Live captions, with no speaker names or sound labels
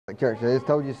Church, I just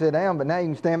told you to sit down, but now you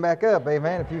can stand back up.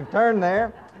 Amen. If you've turned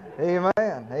there.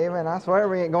 Amen. Amen. I swear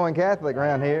we ain't going Catholic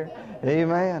around here.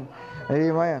 Amen.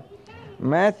 Amen.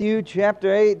 Matthew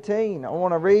chapter 18. I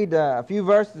want to read a few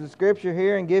verses of Scripture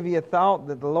here and give you a thought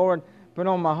that the Lord put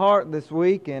on my heart this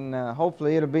week, and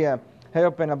hopefully it'll be a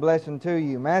help and a blessing to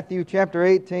you. Matthew chapter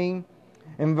 18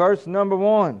 and verse number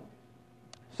 1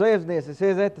 says this. It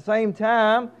says, "At the same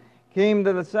time came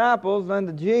the disciples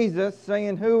unto Jesus,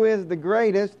 saying, Who is the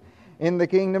greatest in the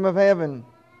kingdom of heaven?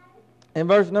 And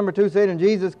verse number 2 said, And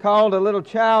Jesus called a little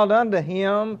child unto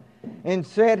him, and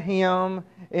set him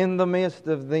in the midst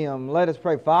of them." Let us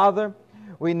pray. Father,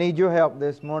 we need your help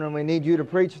this morning. We need you to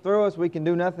preach through us. We can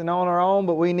do nothing on our own,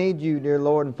 but we need you, dear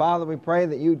Lord. And Father, we pray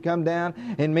that you'd come down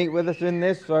and meet with us in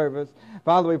this service.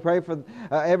 Father, we pray for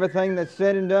everything that's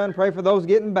said and done. Pray for those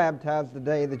getting baptized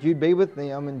today, that you'd be with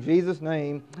them. In Jesus'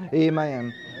 name,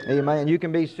 amen. Amen. You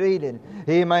can be seated.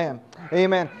 Amen.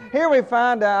 Amen. Here we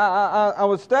find, I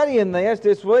was studying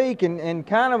this week and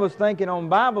kind of was thinking on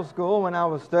Bible school when I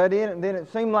was studying it, and then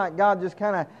it seemed like God just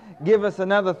kind of give us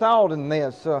another thought in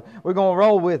this. So we're going to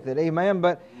roll with it. Amen.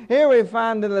 But here we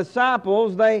find the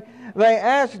disciples, they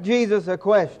asked Jesus a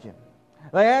question.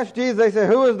 They asked Jesus, they said,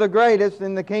 Who is the greatest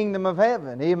in the kingdom of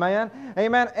heaven? Amen.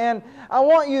 Amen. And I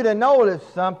want you to notice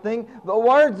something. The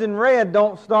words in red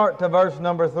don't start to verse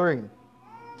number 3.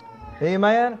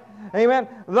 Amen. Amen.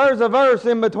 There's a verse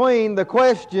in between the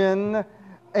question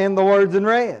and the words in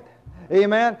red.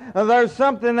 Amen. There's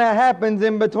something that happens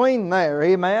in between there.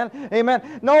 Amen.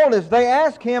 Amen. Notice they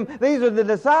ask him, these are the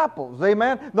disciples.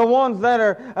 Amen. The ones that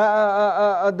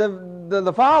are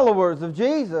the followers of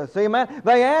Jesus. Amen.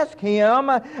 They ask him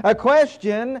a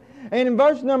question. And in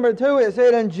verse number 2 it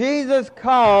said, And Jesus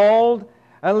called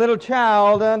a little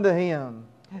child unto him.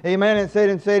 Amen. It said,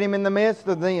 and set him in the midst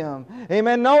of them.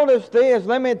 Amen. Notice this.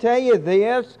 Let me tell you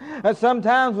this.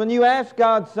 Sometimes when you ask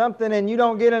God something and you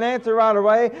don't get an answer right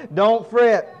away, don't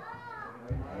fret.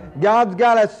 God's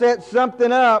got to set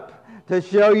something up to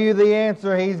show you the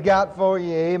answer He's got for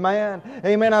you. Amen.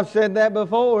 Amen. I've said that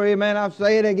before. Amen. I'll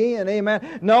say it again.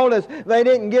 Amen. Notice they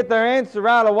didn't get their answer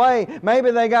right away.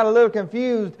 Maybe they got a little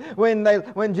confused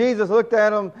when Jesus looked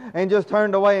at them and just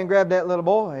turned away and grabbed that little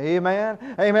boy. Amen.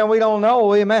 Amen. We don't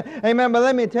know. Amen. Amen. But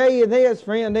let me tell you this,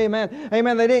 friend. Amen.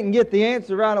 Amen. They didn't get the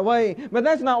answer right away. But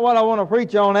that's not what I want to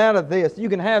preach on out of this. You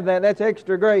can have that. That's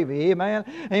extra gravy. Amen.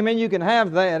 Amen. You can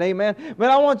have that. Amen. But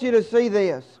I want you to see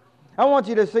this. I want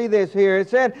you to see this here. It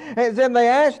said they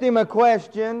asked him a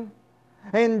question,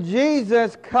 and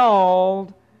Jesus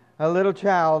called a little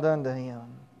child unto him.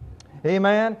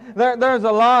 Amen. There's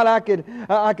a lot I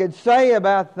could say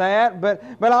about that, but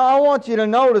I want you to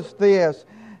notice this.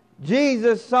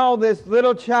 Jesus saw this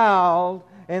little child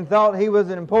and thought he was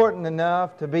important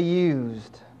enough to be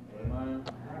used. Amen.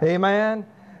 Amen.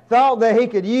 Thought that he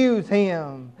could use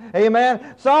him.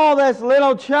 Amen. Saw this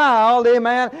little child,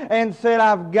 amen, and said,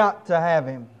 I've got to have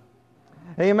him.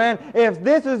 Amen. If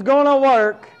this is going to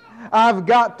work, I've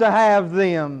got to have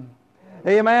them.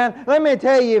 Amen. Let me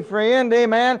tell you, friend,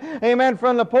 amen, amen,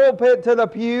 from the pulpit to the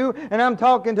pew, and I'm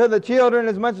talking to the children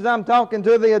as much as I'm talking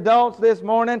to the adults this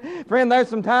morning. Friend, there's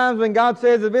some times when God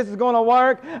says, if this is going to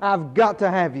work, I've got to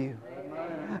have you.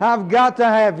 I've got to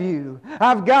have you.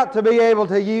 I've got to be able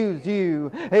to use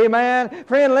you. Amen.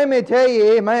 Friend, let me tell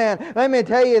you, amen. Let me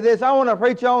tell you this. I want to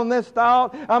preach on this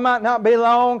thought. I might not be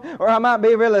long, or I might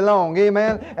be really long.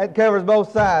 Amen. It covers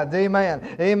both sides.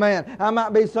 Amen. Amen. I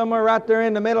might be somewhere right there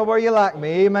in the middle where you like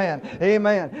me. Amen.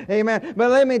 Amen. Amen.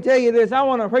 But let me tell you this. I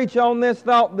want to preach on this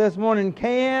thought this morning.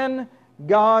 Can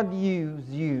God use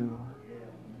you?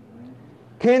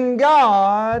 Can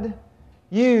God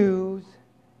use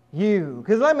you?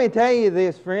 Because let me tell you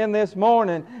this, friend, this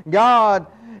morning, God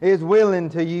is willing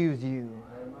to use you.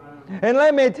 And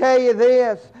let me tell you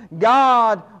this,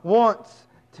 God wants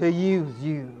to use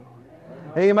you.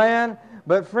 Amen.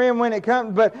 But friend, when it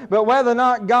comes, but whether or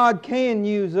not God can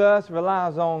use us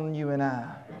relies on you and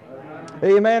I.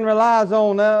 Amen. Relies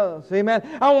on us. Amen.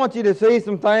 I want you to see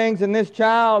some things in this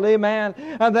child, amen,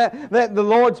 that the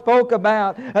Lord spoke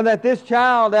about, and that this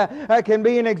child can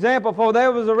be an example for.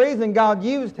 There was a reason God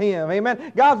used him.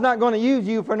 Amen. God's not going to use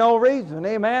you for no reason.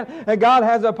 Amen. And God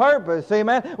has a purpose.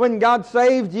 Amen. When God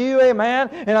saved you, amen,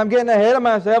 and I'm getting ahead of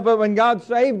myself, but when God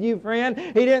saved you, friend,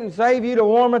 He didn't save you to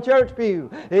warm a church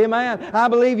pew. Amen. I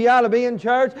believe you ought to be in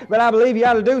church, but I believe you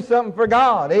ought to do something for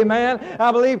God. Amen.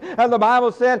 I believe the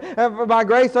Bible said, by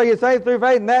grace are you saved through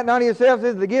faith, and that not of yourselves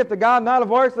is the gift of God, not of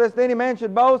works, lest any man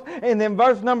should boast. And then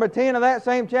verse number 10 of that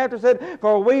same chapter said,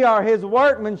 For we are His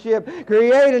workmanship,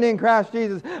 created in Christ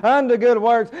Jesus, unto good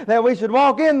works, that we should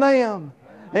walk in them.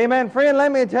 Amen. Friend,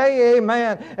 let me tell you,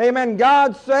 amen. Amen.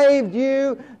 God saved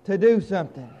you to do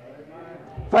something.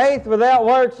 Faith without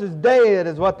works is dead,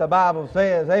 is what the Bible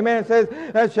says. Amen. It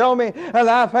says, show me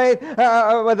thy faith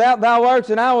without thy works,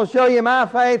 and I will show you my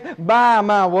faith by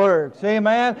my works.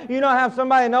 Amen. You know how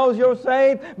somebody knows you're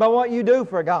saved? By what you do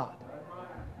for God.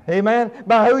 Amen.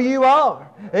 By who you are.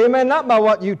 Amen. Not by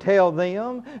what you tell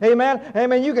them. Amen.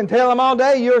 Amen. You can tell them all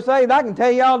day you're saved. I can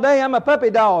tell you all day I'm a puppy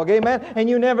dog. Amen. And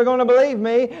you're never going to believe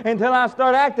me until I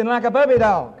start acting like a puppy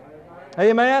dog.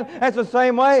 Amen. That's the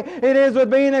same way it is with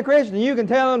being a Christian. You can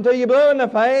tell them till you're blue in the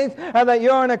face that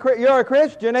you're a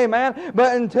Christian. Amen.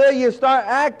 But until you start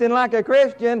acting like a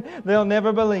Christian, they'll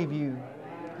never believe you.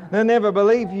 They'll never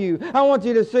believe you. I want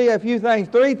you to see a few things,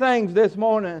 3 things this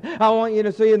morning I want you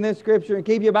to see in this Scripture. And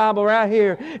keep your Bible right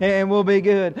here and we'll be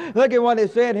good. Look at what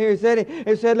it said here.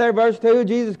 It said there, verse 2,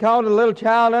 Jesus called a little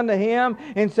child unto him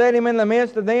and set him in the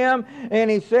midst of them. And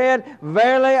he said,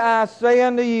 Verily I say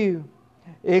unto you,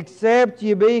 except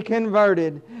you be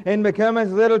converted and become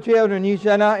as little children, you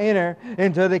shall not enter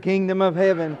into the kingdom of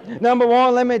heaven. Number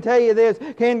 1, let me tell you this.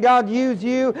 Can God use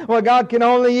you? Well, God can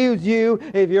only use you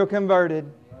if you're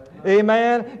converted.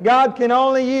 Amen. God can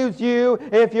only use you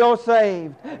if you're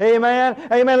saved. Amen.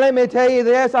 Amen. Let me tell you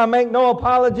this. I make no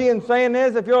apology in saying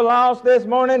this. If you're lost this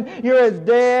morning, you're as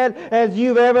dead as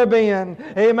you've ever been.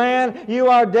 Amen. You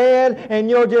are dead and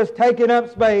you're just taking up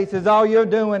space is all you're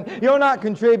doing. You're not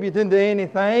contributing to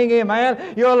anything.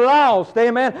 Amen. You're lost.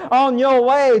 Amen. On your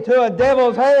way to a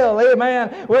devil's hell. Amen.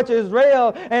 Which is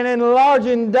real and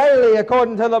enlarging daily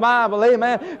according to the Bible.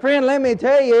 Amen. Friend, let me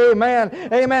tell you. Amen.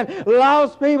 Amen.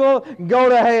 Lost people go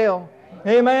to hell.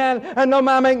 Amen. And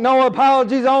I make no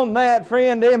apologies on that,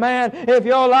 friend. Amen. If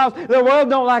you're lost, the world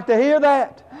don't like to hear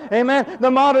that. Amen.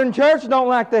 The modern church don't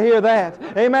like to hear that.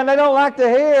 Amen. They don't like to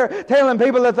hear telling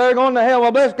people that they're going to hell.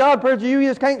 Well, bless God, preacher, you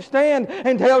just can't stand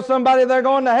and tell somebody they're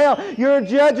going to hell. You're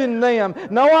judging them.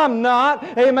 No, I'm not.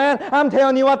 Amen. I'm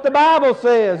telling you what the Bible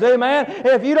says. Amen.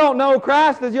 If you don't know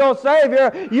Christ as your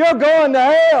Savior, you're going to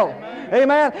hell.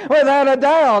 Amen. Without a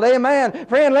doubt. Amen.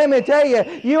 Friend, let me tell you,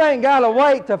 you ain't got to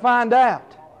wait to find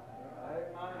out.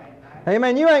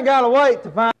 Amen. You ain't got to wait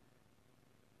to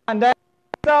find out.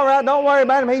 It's all right. Don't worry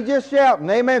about him. He's just shouting.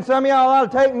 Amen. Some of y'all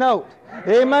ought to take note.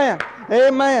 Amen.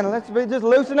 Amen. Let's just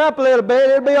loosen up a little bit.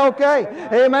 It'll be okay.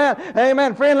 Amen.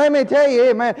 Amen. Friend, let me tell you,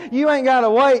 amen, you ain't got to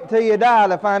wait till you die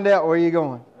to find out where you're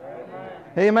going.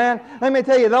 Amen. Let me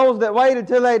tell you, those that waited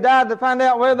till they died to find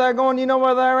out where they're going, you know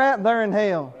where they're at? They're in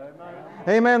hell.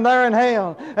 Amen. They're in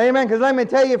hell. Amen. Because let me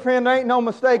tell you, friend, there ain't no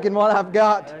mistaking what I've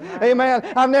got. Amen.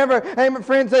 I've never, amen,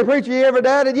 friends say, preacher, you ever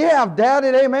doubted? Yeah, I've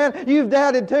doubted. Amen. You've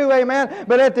doubted too. Amen.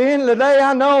 But at the end of the day,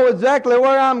 I know exactly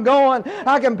where I'm going.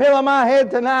 I can pillow my head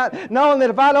tonight knowing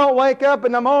that if I don't wake up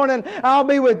in the morning, I'll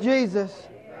be with Jesus.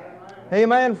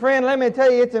 Amen. Friend, let me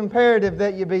tell you, it's imperative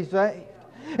that you be saved.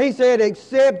 He said,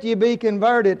 except you be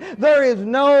converted. There is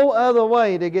no other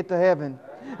way to get to heaven.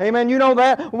 Amen. You know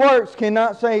that? Works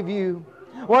cannot save you.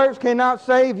 Works cannot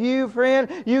save you, friend.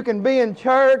 You can be in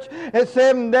church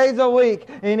 7 days a week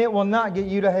and it will not get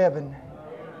you to heaven.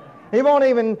 He won't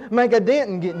even make a dent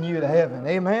in getting you to heaven.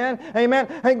 Amen. Amen.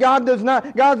 And God's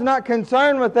not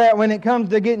concerned with that when it comes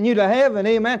to getting you to heaven.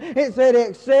 Amen. It said,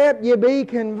 except you be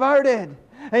converted.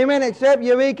 Amen. Except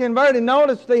you be converted.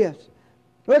 Notice this.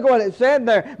 Look what it said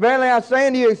there. Verily I say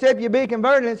unto you, except you be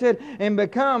converted. It said, and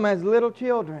become as little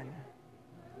children.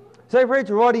 Say,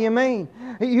 preacher, what do you mean?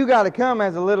 You got to come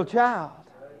as a little child.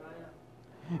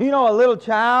 You know, a little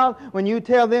child, when you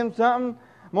tell them something,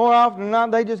 more often than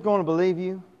not, they just going to believe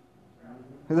you.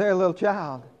 Because they're a little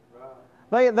child.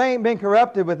 They ain't been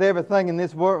corrupted with everything in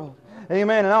this world.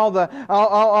 Amen. And all the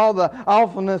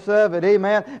awfulness of it.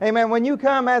 Amen. Amen. When you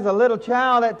come as a little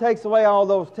child, that takes away all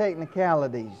those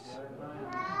technicalities.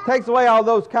 Takes away all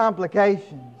those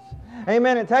complications.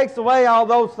 Amen. It takes away all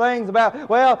those things about,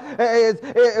 well,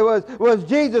 was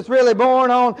Jesus really born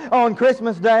on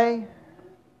Christmas Day?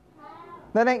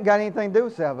 That ain't got anything to do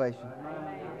with salvation.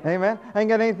 Amen. Ain't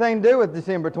got anything to do with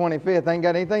December 25th. Ain't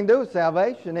got anything to do with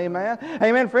salvation. Amen.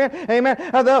 Amen, friend. Amen.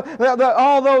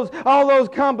 All those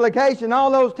complications,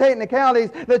 all those technicalities,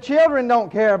 the children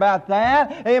don't care about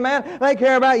that. Amen. They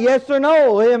care about yes or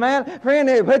no. Amen. Friend,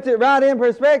 it puts it right in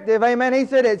perspective. Amen. He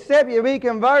said, except you be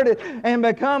converted and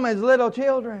become as little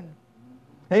children.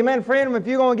 Amen, friend. If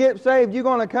you're going to get saved, you're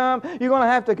going to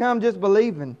have to come just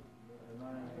believing.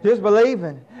 Just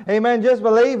believing. Amen. Just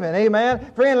believing.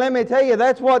 Amen. Friend, let me tell you,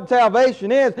 that's what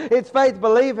salvation is. It's faith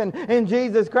believing in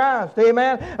Jesus Christ.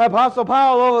 Amen. Apostle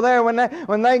Paul over there,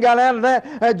 when they got out of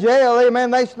that jail,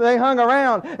 amen, they hung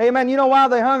around. Amen. You know why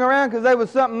they hung around? Because there was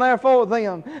something there for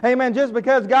them. Amen. Just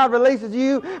because God releases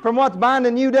you from what's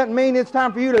binding you doesn't mean it's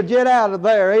time for you to jet out of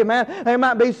there. Amen. There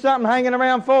might be something hanging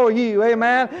around for you.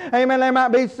 Amen. Amen. There might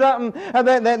be something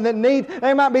that needs,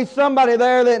 there might be somebody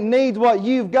there that needs what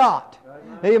you've got.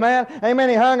 Amen. Amen.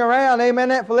 He hung around. Amen.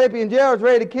 That Philippian jailer was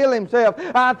ready to kill himself.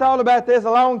 I thought about this a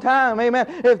long time. Amen.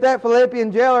 If that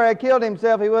Philippian jailer had killed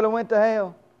himself, he would have went to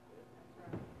hell.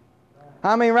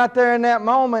 I mean, right there in that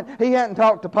moment, he hadn't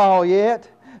talked to Paul yet.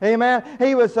 Amen.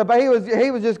 He was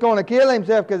just going to kill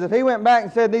himself, because if he went back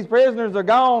and said, these prisoners are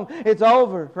gone, it's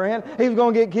over, friend. He was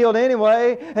going to get killed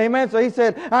anyway. Amen. So he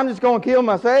said, I'm just going to kill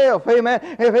myself. Amen.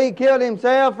 If he killed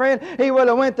himself, friend, he would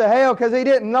have went to hell, because he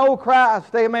didn't know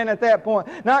Christ. Amen. At that point.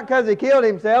 Not because he killed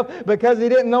himself, because he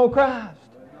didn't know Christ.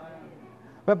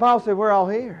 But Paul said, we're all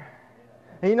here.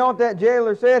 And you know what that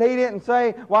jailer said? He didn't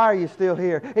say, why are you still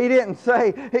here? He didn't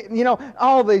say,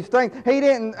 all these things. He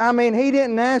didn't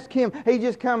ask him. He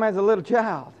just come as a little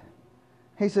child.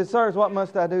 He said, sirs, what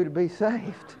must I do to be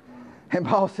saved? And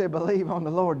Paul said, believe on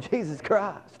the Lord Jesus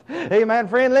Christ. Amen,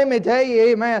 friend. Let me tell you,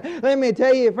 amen. Let me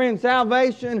tell you, friend,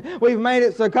 salvation, we've made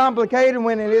it so complicated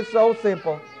when it is so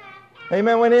simple.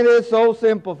 Amen. When it is so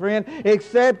simple, friend.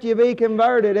 Except you be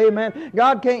converted. Amen.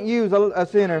 God can't use a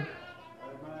sinner.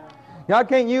 God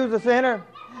can't use a sinner.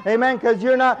 Amen. Because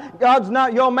God's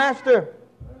not your master.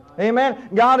 Amen.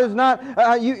 God is not,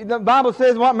 the Bible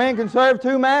says what man can serve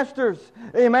two masters.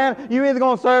 Amen. You either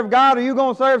going to serve God or you're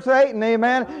going to serve Satan.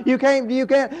 Amen. You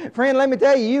can't, friend, let me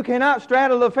tell you, you cannot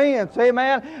straddle the fence.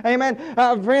 Amen. Amen.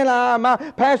 Friend, my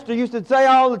pastor used to say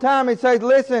all the time, he says,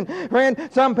 listen, friend,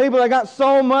 some people have got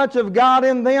so much of God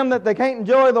in them that they can't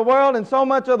enjoy the world, and so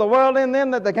much of the world in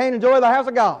them that they can't enjoy the house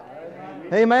of God.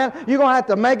 Amen. You're going to have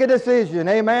to make a decision.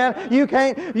 Amen. You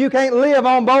can't live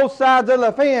on both sides of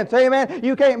the fence. Amen.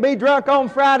 You can't be drunk on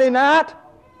Friday night.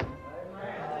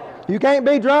 You can't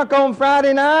be drunk on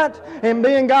Friday night and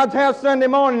be in God's house Sunday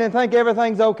morning and think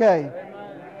everything's okay.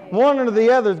 One or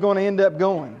the other is going to end up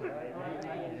going.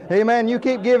 Amen. You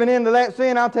keep giving in to that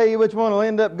sin, I'll tell you which one will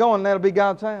end up going. That'll be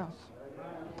God's house.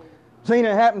 Seen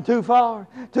it happen too far,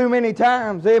 too many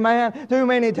times, amen, too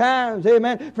many times,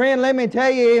 amen. Friend, let me tell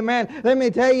you, amen, let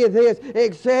me tell you this,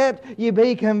 except you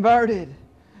be converted.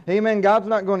 Amen, God's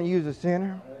not going to use a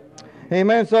sinner.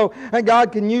 Amen, so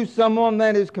God can use someone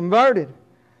that is converted.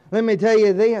 Let me tell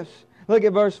you this, look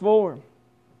at verse 4.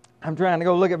 I'm trying to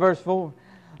go look at verse 4.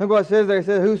 Look what it says there, it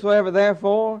says, whosoever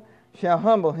therefore shall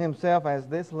humble himself as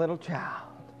this little child.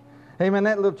 Amen.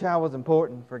 That little child was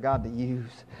important for God to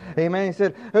use. Amen. He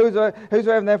said,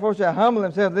 whosoever therefore shall humble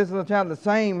himself, this little child, the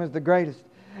same as the greatest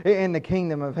in the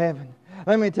kingdom of heaven.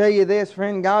 Let me tell you this,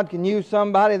 friend. God can use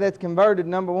somebody that's converted,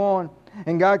 number one.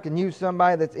 And God can use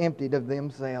somebody that's emptied of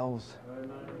themselves.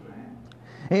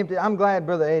 Empty. I'm glad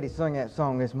Brother Eddie sung that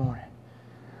song this morning.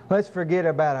 Let's forget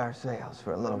about ourselves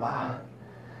for a little while.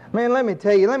 Man, let me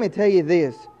tell you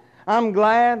this. I'm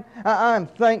glad, I'm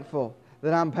thankful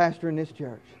that I'm pastoring this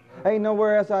church. Ain't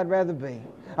nowhere else I'd rather be.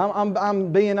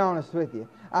 I'm being honest with you.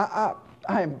 I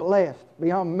am blessed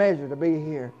beyond measure to be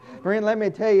here. Friend, let me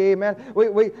tell you, amen,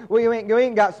 we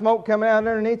ain't got smoke coming out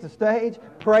underneath the stage.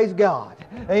 Praise God.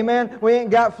 Amen. We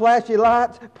ain't got flashy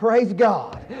lights. Praise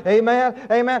God. Amen.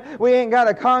 Amen. We ain't got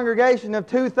a congregation of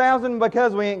 2,000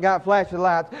 because we ain't got flashy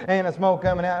lights and a smoke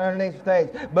coming out underneath the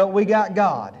stage. But we got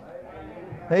God.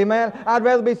 Amen. I'd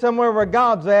rather be somewhere where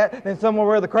God's at than somewhere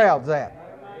where the crowd's at.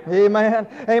 Amen.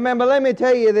 Amen. But let me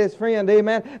tell you this, friend.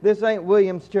 Amen. This ain't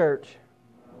William's church.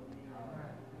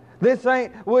 This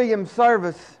ain't William's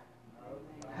service.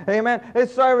 Amen.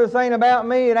 This service ain't about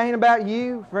me. It ain't about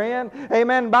you, friend.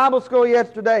 Amen. Bible school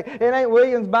yesterday. It ain't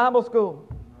William's Bible school.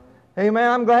 Amen.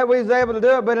 I'm glad we was able to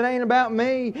do it, but it ain't about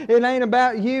me. It ain't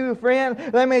about you, friend.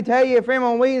 Let me tell you, friend,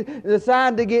 when we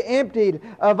decide to get emptied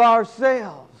of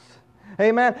ourselves,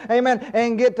 amen, amen,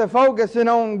 and get to focusing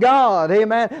on God,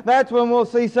 amen, that's when we'll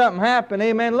see something happen,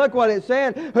 amen. Look what it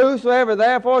said, whosoever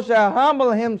therefore shall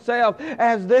humble himself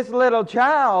as this little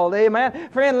child, amen.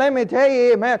 Friend, let me tell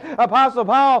you, amen, Apostle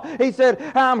Paul, he said,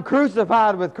 I'm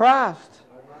crucified with Christ.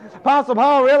 Apostle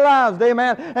Paul realized,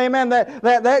 amen,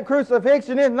 that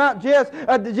crucifixion is not just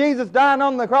Jesus dying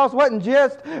on the cross wasn't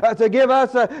just to give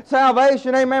us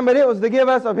salvation, amen, but it was to give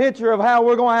us a picture of how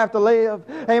we're going to have to live.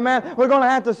 Amen. We're going to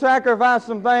have to sacrifice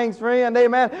some things, friend.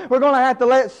 Amen. We're going to have to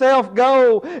let self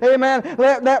go. Amen.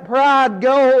 Let that pride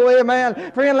go.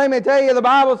 Amen. Friend, let me tell you, the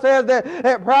Bible says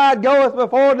that pride goeth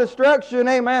before destruction.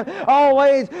 Amen.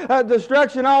 Always,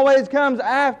 destruction always comes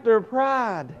after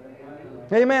pride.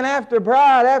 Amen. After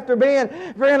pride, after being,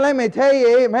 friend, let me tell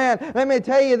you, amen. Let me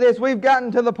tell you this. We've gotten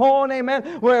to the point,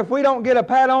 amen, where if we don't get a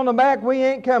pat on the back, we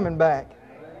ain't coming back.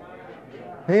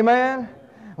 Amen.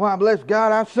 Well, bless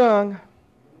God, I sung.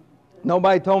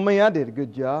 Nobody told me I did a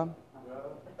good job.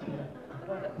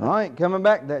 I ain't coming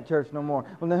back to that church no more.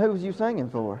 Well, then who was you singing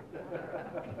for?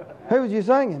 Who was you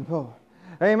singing for?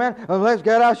 Amen. Well, bless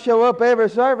God, I show up every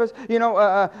service. You know,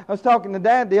 I was talking to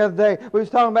Dad the other day. We was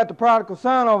talking about the prodigal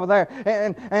son over there.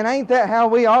 And ain't that how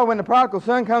we are when the prodigal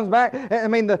son comes back? I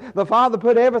mean, the father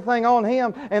put everything on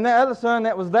him, and that other son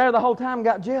that was there the whole time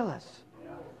got jealous.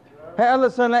 That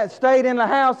other son that stayed in the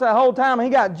house that whole time, he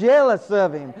got jealous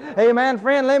of him. Amen.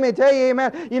 Friend, let me tell you,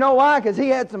 amen. You know why? Because he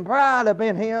had some pride up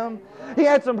in him. He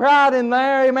had some pride in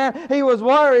there, amen. He was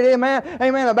worried,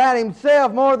 amen, about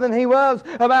himself more than he was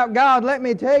about God. Let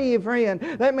me tell you,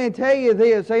 friend, let me tell you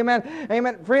this, amen.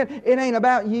 Friend, it ain't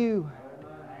about you.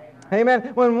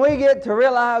 Amen. When we get to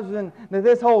realizing that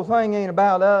this whole thing ain't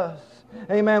about us,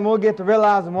 amen, we'll get to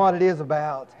realizing what it is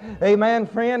about. Amen,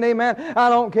 friend, amen. I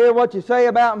don't care what you say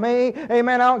about me.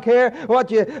 Amen, I don't care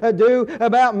what you do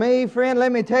about me. Friend,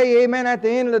 let me tell you, amen, at the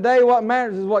end of the day, what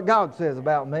matters is what God says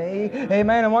about me.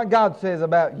 Amen, and what God says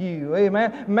about you.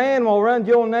 Amen. Man will run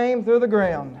your name through the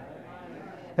ground.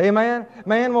 Amen.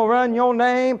 Man will run your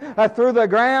name through the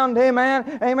ground.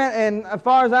 Amen. Amen. And as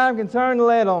far as I'm concerned,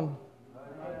 let them.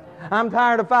 I'm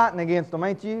tired of fighting against them,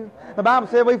 ain't you? The Bible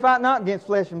said we fight not against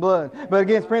flesh and blood, but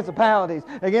against principalities,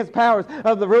 against powers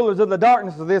of the rulers of the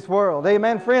darkness of this world.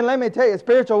 Amen. Friend, let me tell you,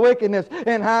 spiritual wickedness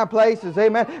in high places.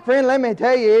 Amen. Friend, let me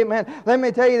tell you, amen. Let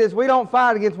me tell you this, we don't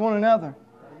fight against one another.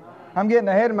 I'm getting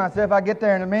ahead of myself. I'll get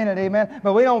there in a minute, amen.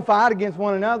 But we don't fight against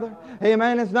one another.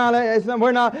 Amen.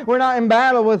 We're not in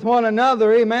battle with one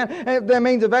another, amen. That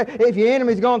means if your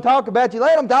enemy's going to talk about you,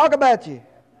 let them talk about you.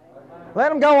 Let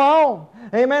them go on.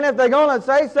 Amen. If they're going to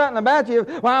say something about you,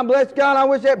 well, bless God, I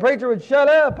wish that preacher would shut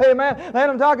up. Amen. Let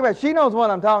them talk about it. She knows what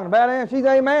I'm talking about. Amen. She's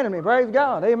amen to me. Praise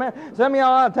God. Amen. Some of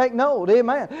y'all ought to take note.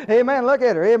 Amen. Amen. Look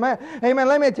at her. Amen. Amen.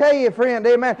 Let me tell you, friend.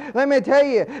 Amen. Let me tell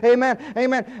you. Amen.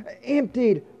 Amen.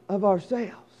 Emptied of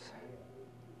ourselves.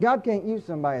 God can't use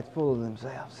somebody that's full of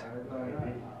themselves.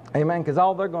 Amen. Because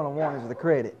all they're going to want is the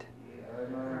credit.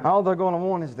 All they're going to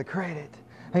want is the credit.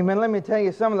 Amen. Let me tell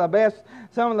you, some of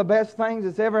the best things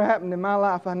that's ever happened in my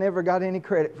life, I never got any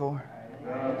credit for.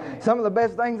 Some of the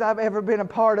best things I've ever been a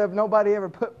part of, nobody ever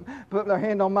put their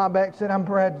hand on my back and said, I'm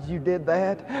proud that you did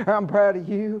that, or I'm proud of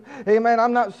you. Amen.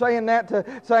 I'm not saying that to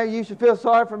say you should feel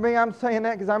sorry for me. I'm saying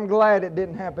that because I'm glad it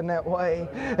didn't happen that way.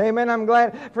 Amen. I'm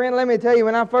glad. Friend, let me tell you,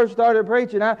 when I first started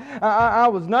preaching, I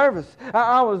was nervous.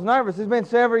 I was nervous. It's been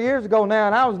several years ago now,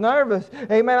 and I was nervous.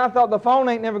 Amen. I thought the phone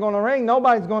ain't never going to ring.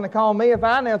 Nobody's going to call me if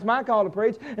I announce my call to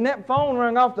preach. And that phone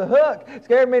rang off the hook.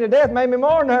 Scared me to death. Made me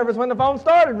more nervous when the phone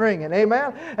started ringing. Amen.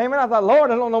 Amen. I thought,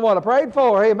 Lord, I don't know what I prayed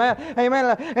for. Amen.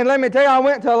 Amen. And let me tell you, I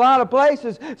went to a lot of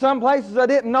places. Some places I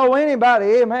didn't know anybody.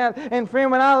 Amen. And friend,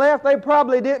 when I left, they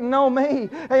probably didn't know me.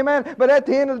 Amen. But at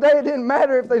the end of the day, it didn't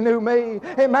matter if they knew me.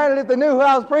 It mattered if they knew who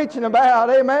I was preaching about.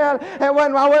 Amen. And I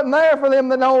wasn't there for them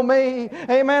to know me.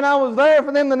 Amen. I was there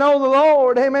for them to know the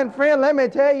Lord. Amen. Friend, let me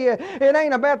tell you, it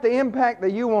ain't about the impact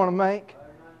that you want to make,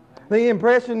 the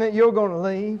impression that you're going to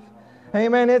leave.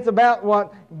 Amen. It's about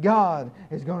what God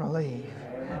is going to leave.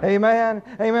 Amen.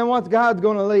 Amen. What God's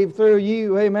going to leave through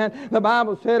you. Amen. The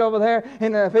Bible said over there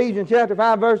in Ephesians chapter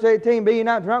 5 verse 18, be ye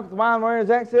not drunk with wine wherein is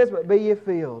excess, but be ye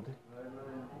filled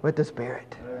with the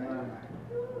Spirit.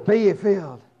 Be ye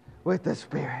filled with the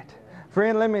Spirit.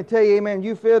 Friend, let me tell you, amen,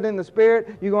 you filled in the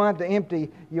Spirit, you're going to have to empty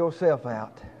yourself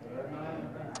out.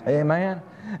 Amen.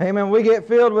 Amen. We get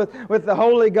filled with the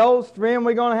Holy Ghost, friend,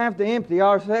 we're going to have to empty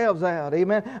ourselves out.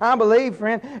 Amen. I believe,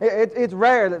 friend, it's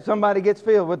rare that somebody gets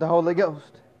filled with the Holy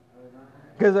Ghost.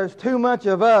 Because there's too much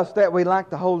of us that we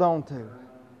like to hold on to.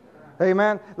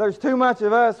 Amen. There's too much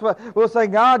of us. We'll say,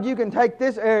 God, you can take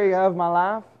this area of my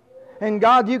life. And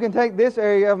God, you can take this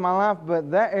area of my life, but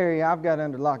that area I've got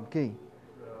under lock and key.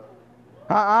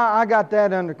 I got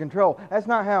that under control. That's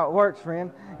not how it works,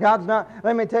 friend. God's not,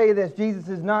 let me tell you this, Jesus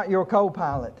is not your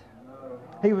co-pilot.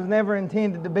 He was never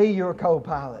intended to be your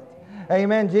co-pilot.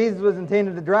 Amen. Jesus was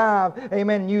intended to drive.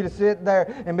 Amen. And you to sit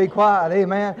there and be quiet.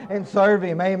 Amen. And serve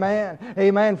Him. Amen.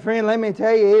 Amen. Friend, let me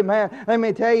tell you. Amen. Let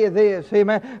me tell you this.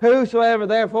 Amen. Whosoever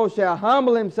therefore shall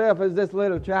humble himself as this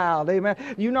little child. Amen.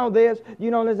 You know this.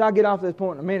 You know this. I'll get off this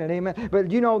point in a minute. Amen.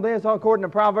 But you know this. According to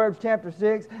Proverbs chapter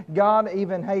 6, God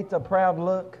even hates a proud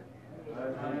look.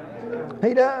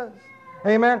 He does.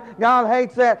 Amen. God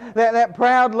hates that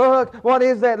proud look. What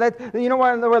is that? You know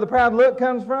where the proud look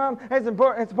comes from? It's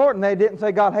important they didn't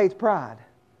say God hates pride.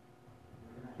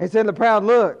 It said the proud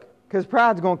look, because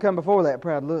pride's going to come before that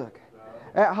proud look.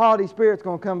 That haughty spirit's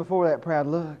going to come before that proud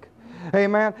look.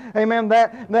 Amen. Amen.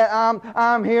 That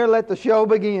I'm here, let the show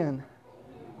begin.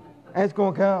 It's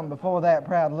going to come before that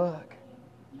proud look.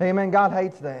 Amen. God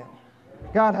hates that.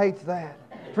 God hates that.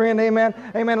 Friend, amen.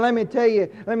 Amen. Let me tell you,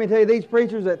 these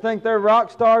preachers that think they're rock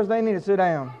stars, they need to sit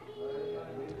down.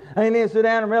 They need to sit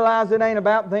down and realize it ain't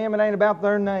about them, it ain't about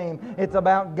their name. It's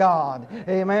about God.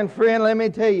 Amen. Friend, let me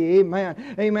tell you,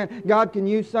 amen. Amen. God can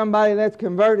use somebody that's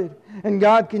converted. And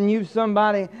God can use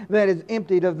somebody that is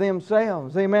emptied of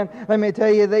themselves. Amen. Let me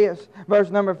tell you this. Verse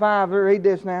number 5. Read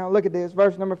this now. Look at this.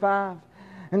 Verse number 5.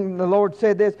 And the Lord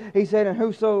said this. He said, and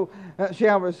whoso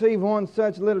shall receive one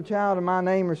such little child in my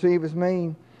name receiveth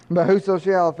me. But whoso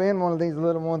shall offend one of these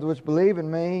little ones which believe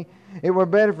in me, it were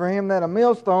better for him that a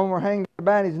millstone were hanged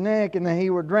about his neck and that he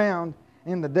were drowned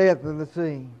in the depth of the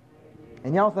sea.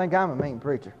 And y'all think I'm a mean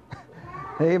preacher.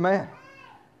 Amen.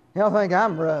 Y'all think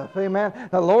I'm rough. Amen.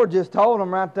 The Lord just told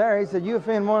them right there. He said, you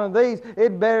offend one of these,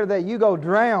 it's better that you go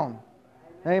drown.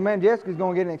 Amen. Jessica's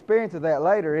going to get an experience of that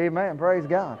later. Amen. Praise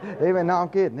God. Amen. No, I'm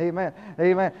kidding. Amen.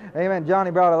 Amen. Amen.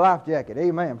 Johnny brought a life jacket.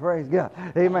 Amen. Praise God.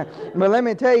 Amen. But let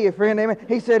me tell you, friend. Amen.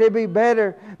 He said it'd be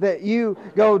better that you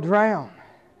go drown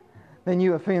than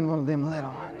you offend one of them little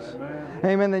ones.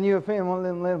 Amen. Than you offend one of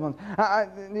them little ones.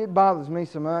 It bothers me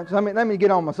so much. Let me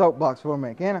get on my soapbox for a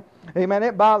minute, can I? Amen.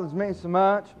 It bothers me so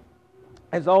much.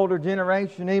 As older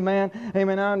generation, amen.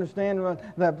 Amen. I understand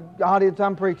the audience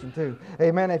I'm preaching to.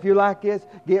 Amen. If you like this,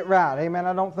 get right. Amen.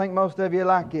 I don't think most of you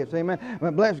like this. Amen.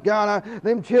 But bless God,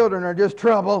 them children are just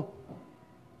trouble.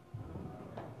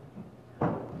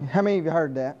 How many of you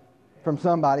heard that from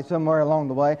somebody somewhere along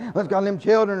the way? Let's go, them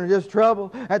children are just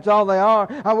trouble. That's all they are.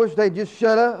 I wish they'd just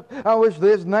shut up. I wish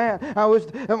this and that. I wish,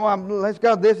 let's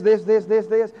go this.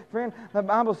 Friend, the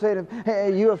Bible said,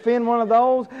 if you offend one of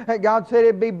those, God said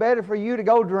it'd be better for you to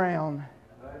go drown.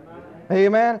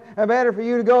 Amen. Amen. Better for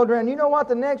you to go drown. You know what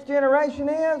the next generation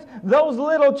is? Those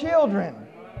little children.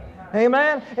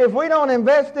 Amen. If we don't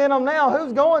invest in them now,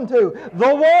 who's going to?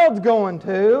 The world's going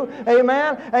to.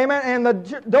 Amen. Amen. And the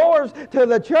doors to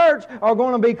the church are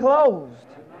going to be closed.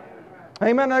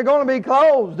 Amen. They're going to be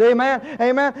closed. Amen.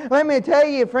 Amen. Let me tell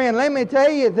you, friend. Let me tell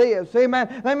you this.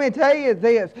 Amen. Let me tell you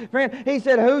this. Friend, He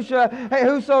said,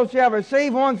 whoso shall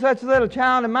receive one such little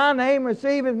child in my name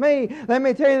receiveth me. Let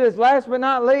me tell you this. Last but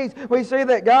not least, we see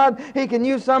that God, He can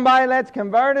use somebody that's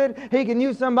converted. He can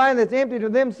use somebody that's empty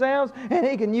of themselves. And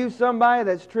He can use somebody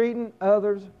that's treating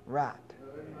others right.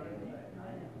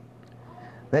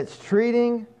 That's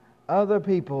treating other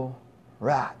people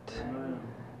right.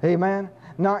 Amen.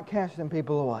 Not casting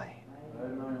people away.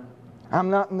 Amen. I'm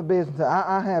not in the business.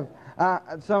 I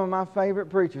have some of my favorite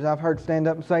preachers I've heard stand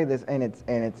up and say this, and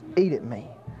it's eat at me.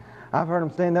 I've heard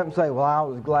them stand up and say, well, I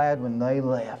was glad when they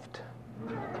left.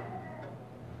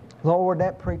 Lord,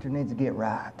 that preacher needs to get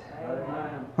right.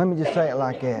 Amen. Let me just say it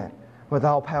like that, with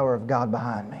all power of God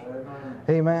behind me. Amen.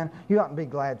 Amen. You ought to be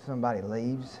glad somebody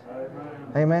leaves.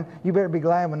 Amen. Amen. You better be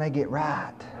glad when they get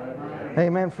right. Amen.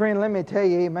 Amen. Friend, let me tell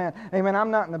you, amen. Amen. I'm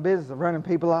not in the business of running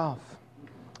people off.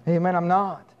 Amen. I'm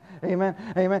not. Amen.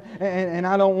 Amen. And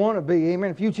I don't want to be. Amen.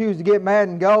 If you choose to get mad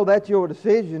and go, that's your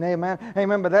decision. Amen.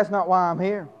 Amen. But that's not why I'm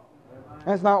here.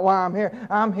 That's not why I'm here.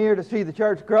 I'm here to see the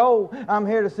church grow. I'm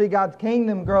here to see God's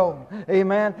kingdom grow.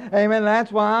 Amen. Amen.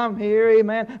 That's why I'm here.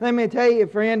 Amen. Let me tell you,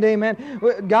 friend. Amen.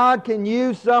 God can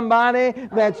use somebody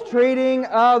that's treating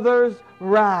others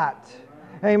right.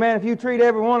 Amen. If you treat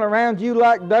everyone around you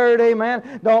like dirt,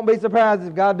 amen, don't be surprised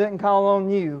if God didn't call on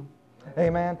you,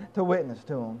 amen, to witness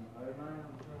to them.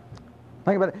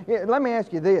 Think about it. Yeah, let me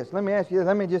ask you this. Let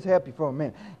me just help you for a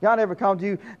minute. God ever called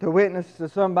you to witness to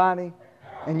somebody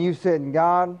and you said,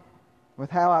 God, with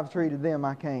how I've treated them,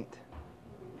 I can't?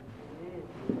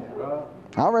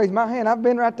 I'll raise my hand. I've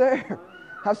been right there.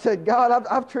 I've said, God,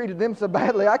 I've treated them so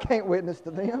badly, I can't witness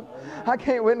to them. I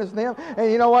can't witness to them.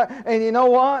 And you know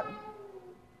what?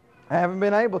 I haven't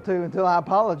been able to until I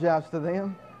apologized to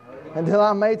them. Until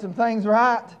I made some things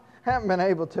right. I haven't been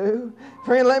able to.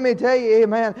 Friend, let me tell you,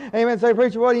 amen. Amen. Say,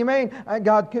 preacher, what do you mean?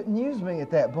 God couldn't use me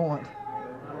at that point.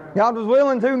 God was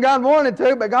willing to and God wanted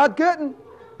to, but God couldn't.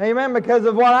 Amen. Because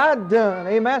of what I've done.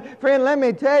 Amen. Friend, let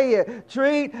me tell you,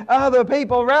 treat other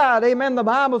people right. Amen. The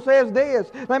Bible says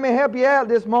this. Let me help you out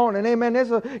this morning. Amen. This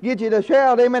will get you to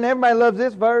shout. Amen. Everybody loves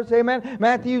this verse. Amen.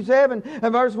 Matthew 7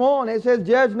 and verse 1. It says,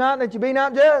 judge not that you be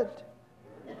not judged.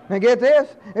 Now get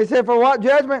this. It said, with what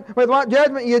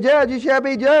judgment you judge, you shall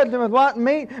be judged. And with what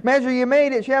measure you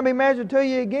mete, it shall be measured to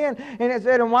you again. And it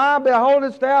said, and why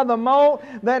beholdest thou the mote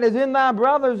that is in thy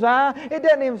brother's eye? It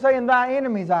doesn't even say in thy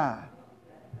enemy's eye.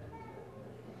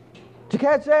 Did you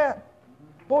catch that?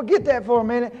 Boy, get that for a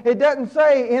minute. It doesn't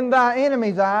say in thy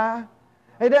enemy's eye.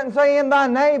 It doesn't say in thy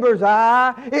neighbor's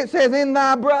eye. It says in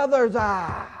thy brother's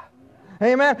eye.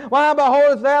 Amen. Why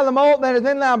beholdest thou the mote that is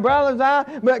in thy brother's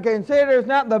eye, but considerest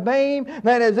not the beam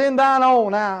that is in thine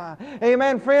own eye?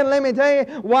 Amen. Friend, let me tell you,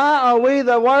 why are we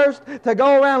the worst to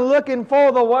go around looking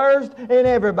for the worst in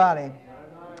everybody?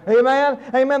 Amen.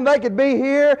 Amen. They could be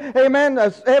here, amen,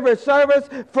 every service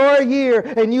for a year,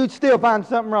 and you'd still find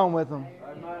something wrong with them.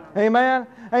 Amen.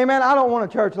 Amen. I don't want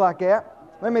a church like that.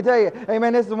 Let me tell you,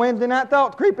 amen, this is the Wednesday night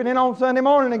thoughts creeping in on Sunday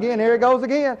morning again. Here it goes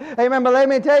again. Amen. But let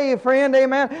me tell you, friend,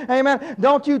 amen, amen,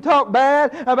 don't you talk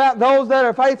bad about those that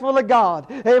are faithful to God.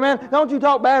 Amen. Don't you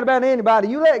talk bad about anybody.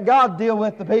 You let God deal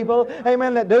with the people,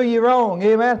 amen, that do you wrong.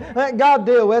 Amen. Let God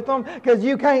deal with them, because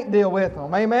you can't deal with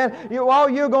them. Amen. All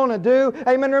you're going to do,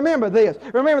 amen, remember this.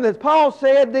 Remember this. Paul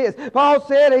said this. Paul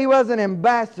said he was an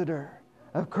ambassador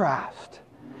of Christ.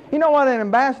 You know what an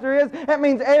ambassador is? That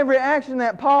means every action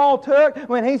that Paul took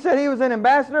when he said he was an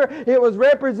ambassador, it was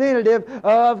representative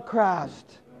of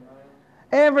Christ.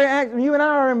 Every action, you and I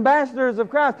are ambassadors of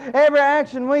Christ. Every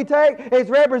action we take is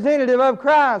representative of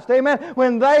Christ. Amen.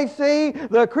 When they see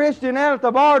the Christian out at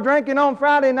the bar drinking on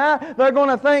Friday night, they're going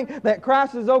to think that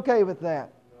Christ is okay with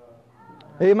that.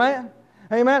 Amen.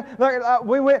 Amen.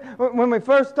 When we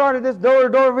first started this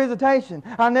door-to-door visitation,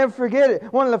 I'll never forget it.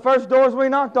 One of the first doors we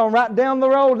knocked on, right down the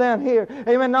road down here.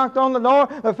 Amen. Knocked on the door.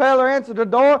 The fellow answered the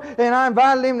door, and I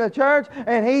invited him to church,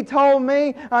 and he told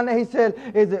me, and he said,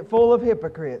 is it full of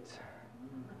hypocrites?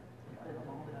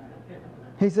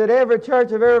 He said, every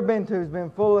church I've ever been to has been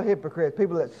full of hypocrites.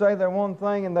 People that say they're one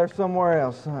thing and they're somewhere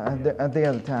else at the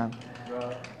other time.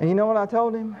 And you know what I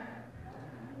told him?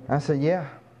 I said, yeah.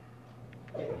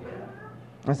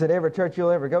 I said, every church you'll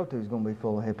ever go to is going to be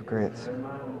full of hypocrites.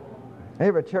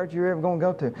 Every church you're ever going to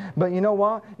go to. But you know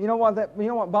what? You know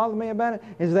what bothered me about it?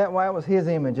 Is that why it was his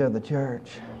image of the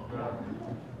church.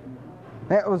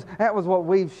 That was what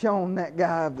we've shown that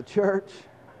guy of the church.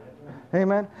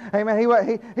 Amen.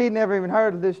 Amen. He'd never even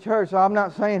heard of this church, so I'm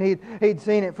not saying he'd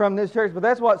seen it from this church, but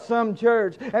that's what some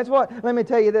church, let me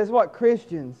tell you this, what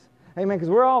Christians, amen, because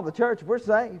we're all the church, we're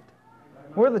saved.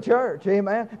 We're the church,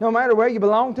 amen. No matter where you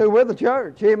belong to, we're the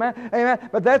church, amen. Amen.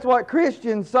 But that's what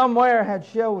Christians somewhere had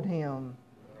showed him.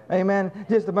 Amen.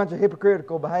 Just a bunch of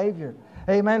hypocritical behavior.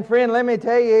 Amen. Friend, let me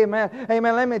tell you, amen.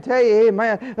 Amen. Let me tell you,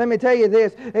 amen. Let me tell you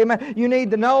this, amen. You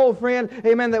need to know, friend,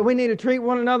 amen, that we need to treat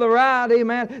one another right,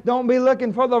 amen. Don't be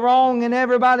looking for the wrong in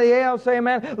everybody else,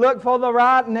 amen. Look for the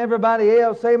right in everybody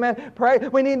else, amen. Pray.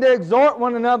 We need to exhort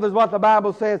one another is what the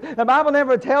Bible says. The Bible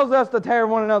never tells us to tear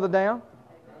one another down.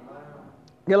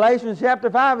 Galatians chapter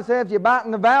 5, it says, you bite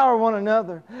and devour one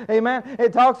another. Amen.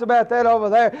 It talks about that over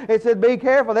there. It said, be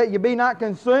careful that you be not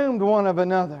consumed one of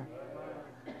another.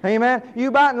 Amen.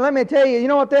 You bite, and let me tell you, you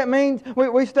know what that means?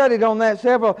 We studied on that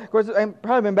several, of course,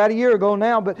 probably been about a year ago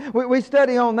now, but we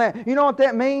studied on that. You know what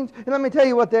that means? And let me tell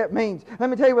you what that means. Let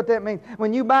me tell you what that means.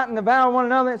 When you bite and devour one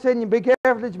another, it said, you be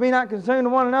careful that you be not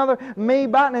consumed one another. Me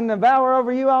biting and devour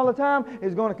over you all the time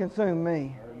is going to consume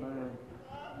me.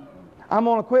 I'm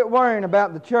going to quit worrying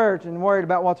about the church and worried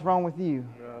about what's wrong with you.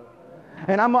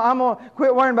 And I'm going to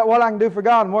quit worrying about what I can do for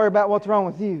God and worry about what's wrong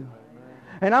with you.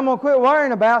 And I'm going to quit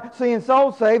worrying about seeing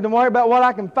souls saved and worry about what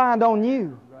I can find on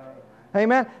you.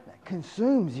 Amen. That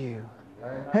consumes you.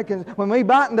 When we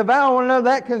bite and devour one another,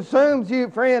 that consumes you,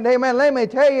 friend. Amen. Let me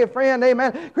tell you, friend.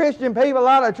 Amen. Christian people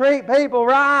ought to treat people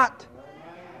right.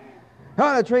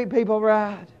 Ought to treat people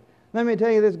right. Let me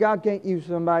tell you this. God can't use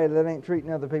somebody that ain't treating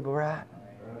other people right.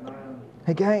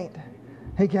 He can't.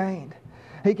 He can't.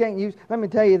 He can't use. Let me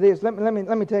tell you this. Let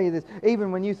me tell you this.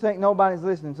 Even when you think nobody's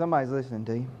listening, somebody's listening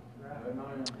to you.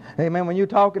 Amen. When you're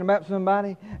talking about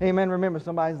somebody, amen, remember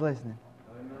somebody's listening.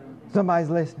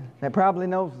 Somebody's listening that probably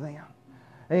knows them.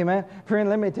 Amen. Friend,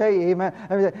 let me tell you, amen.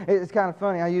 It's kind of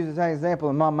funny. I use this as an example,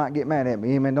 and Mom might get mad at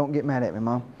me. Amen. Don't get mad at me,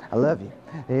 Mom. I love you.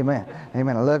 Amen.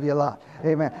 Amen. I love you a lot.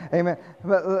 Amen. Amen.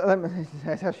 But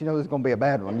that's how she knows it's going to be a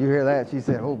bad one. You hear that? She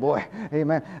said, oh boy.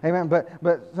 Amen. Amen.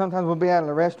 But sometimes we'll be out at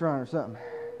a restaurant or something,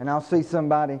 and I'll see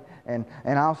somebody, and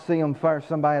I'll see them first,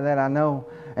 somebody that I know,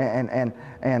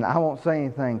 and I won't say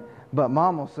anything, but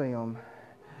Mom will see them,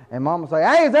 And Mom will say,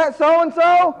 "Hey, is that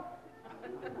so-and-so?"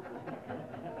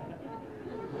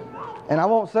 And I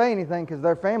won't say anything because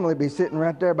their family will be sitting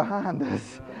right there behind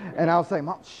us. And I'll say,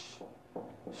 "Mom,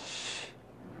 shh,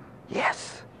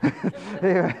 yes."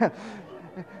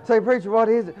 Say, "Preacher, what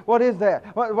is it? What is that?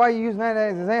 Why are you using that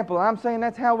as an example?" I'm saying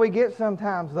that's how we get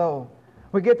sometimes, though.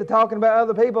 We get to talking about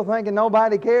other people thinking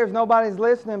nobody cares, nobody's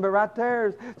listening, but right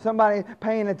there's somebody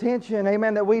paying attention,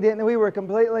 amen, that we were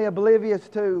completely oblivious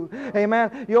to.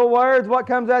 Amen. Your words, what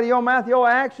comes out of your mouth, your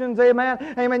actions,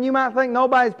 amen. Amen. You might think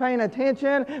nobody's paying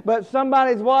attention, but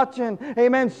somebody's watching.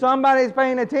 Amen. Somebody's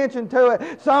paying attention to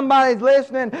it. Somebody's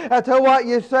listening to what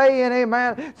you're saying,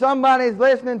 amen. Somebody's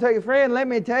listening to your friend. Let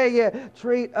me tell you,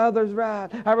 treat others right.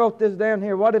 I wrote this down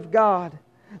here. What if God,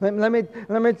 let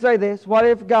me say this, what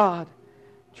if God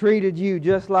treated you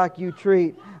just like you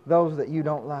treat those that you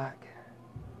don't like?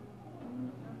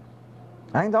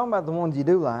 I ain't talking about the ones you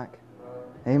do like.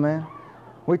 Amen.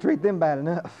 We treat them bad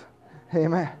enough.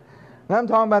 Amen. And I'm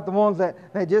talking about the ones that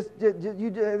they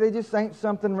just ain't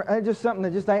something. Just something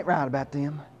that just ain't right about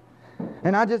them.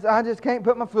 And I just can't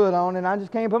put my foot on it. I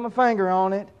just can't put my finger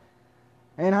on it.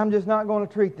 And I'm just not going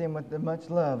to treat them with as much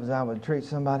love as I would treat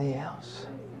somebody else.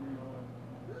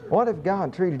 What if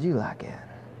God treated you like that?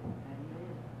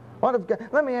 What if God,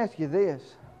 let me ask you this.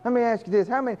 How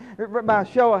many, by a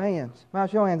show of hands, I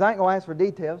ain't going to ask for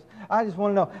details. I just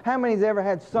want to know, how many's ever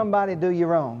had somebody do you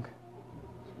wrong?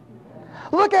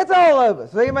 Look, that's all of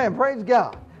us. Amen. Praise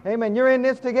God. Amen. You're in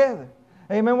this together.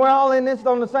 Amen. We're all in this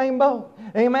on the same boat.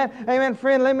 Amen. Amen.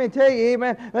 Friend, let me tell you,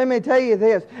 amen. Let me tell you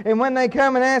this. And when they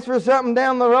come and ask for something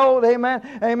down the road,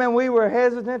 amen. Amen. We were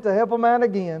hesitant to help them out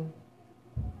again.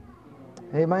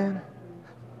 Amen.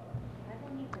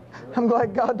 I'm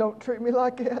glad God don't treat me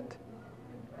like that.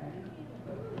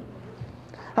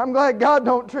 I'm glad God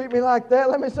don't treat me like that.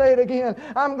 Let me say it again.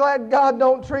 I'm glad God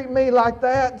don't treat me like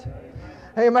that.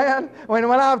 Amen. When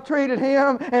I've treated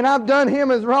Him and I've done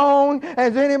Him as wrong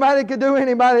as anybody could do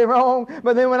anybody wrong,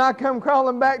 but then when I come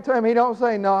crawling back to Him, He don't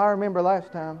say, "No, I remember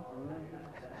last time."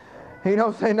 He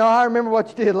don't say, "No, I remember what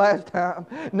you did last time.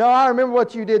 No, I remember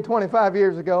what you did 25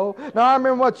 years ago. No, I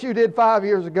remember what you did 5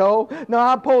 years ago. No,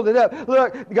 I pulled it up."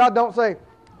 Look, God don't say,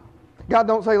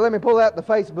 "Let me pull out the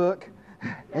Facebook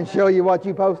and show you what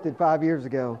you posted 5 years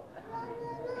ago.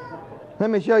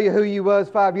 Let me show you who you was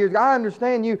 5 years ago. I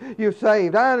understand you're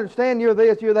saved. I understand you're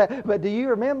this, you're that. But do you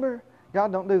remember?"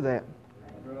 God don't do that.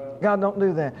 God don't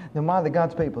do that. Then why did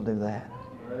God's people do that?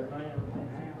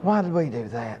 Why did we do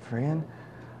that, friend?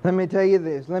 Let me tell you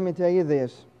this.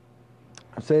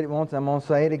 I've said it once, I'm going to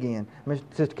say it again.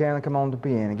 Sister Carolyn, come on to the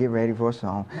piano. Get ready for a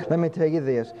song. Let me tell you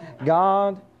this.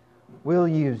 God will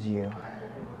use you.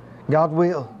 God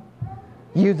will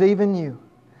use even you.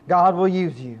 God will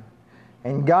use you.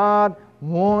 And God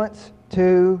wants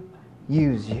to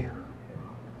use you.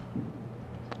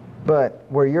 But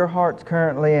where your heart's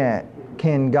currently at,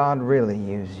 can God really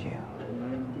use you?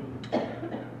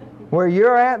 Where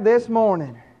you're at this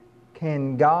morning,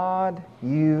 can God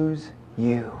use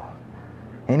you?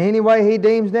 In any way He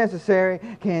deems necessary,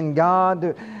 can God do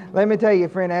it? Let me tell you,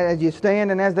 friend, as you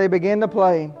stand and as they begin to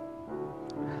play,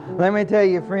 let me tell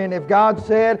you, friend, if God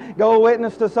said, "Go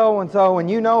witness to so-and-so,"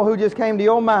 and you know who just came to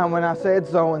your mind when I said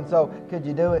so-and-so, could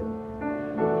you do it?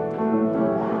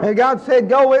 And God said,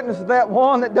 "Go witness to that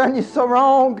one that done you so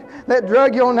wrong, that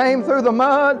drug your name through the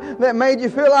mud, that made you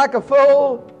feel like a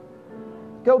fool.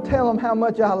 Go tell them how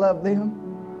much I love them."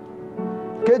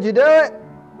 Could you do it?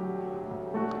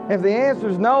 If the answer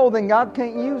is no, then God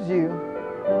can't use you.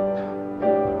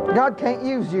 God can't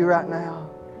use you right now.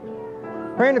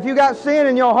 Friend, if you got sin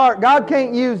in your heart, God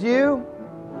can't use you.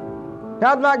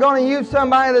 God's not going to use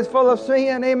somebody that's full of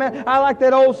sin. Amen. I like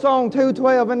that old song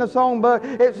 212 in the songbook.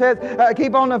 It says,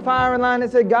 keep on the firing line.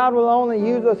 It said, God will only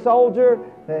use a soldier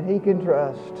that He can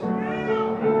trust.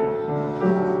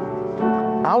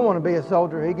 I want to be a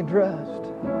soldier He can trust.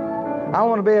 I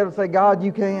want to be able to say, God,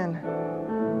 you can.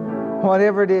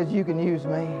 Whatever it is, you can use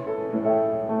me.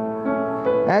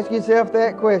 Ask yourself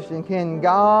that question. Can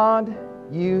God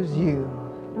use you?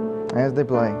 As they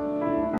play.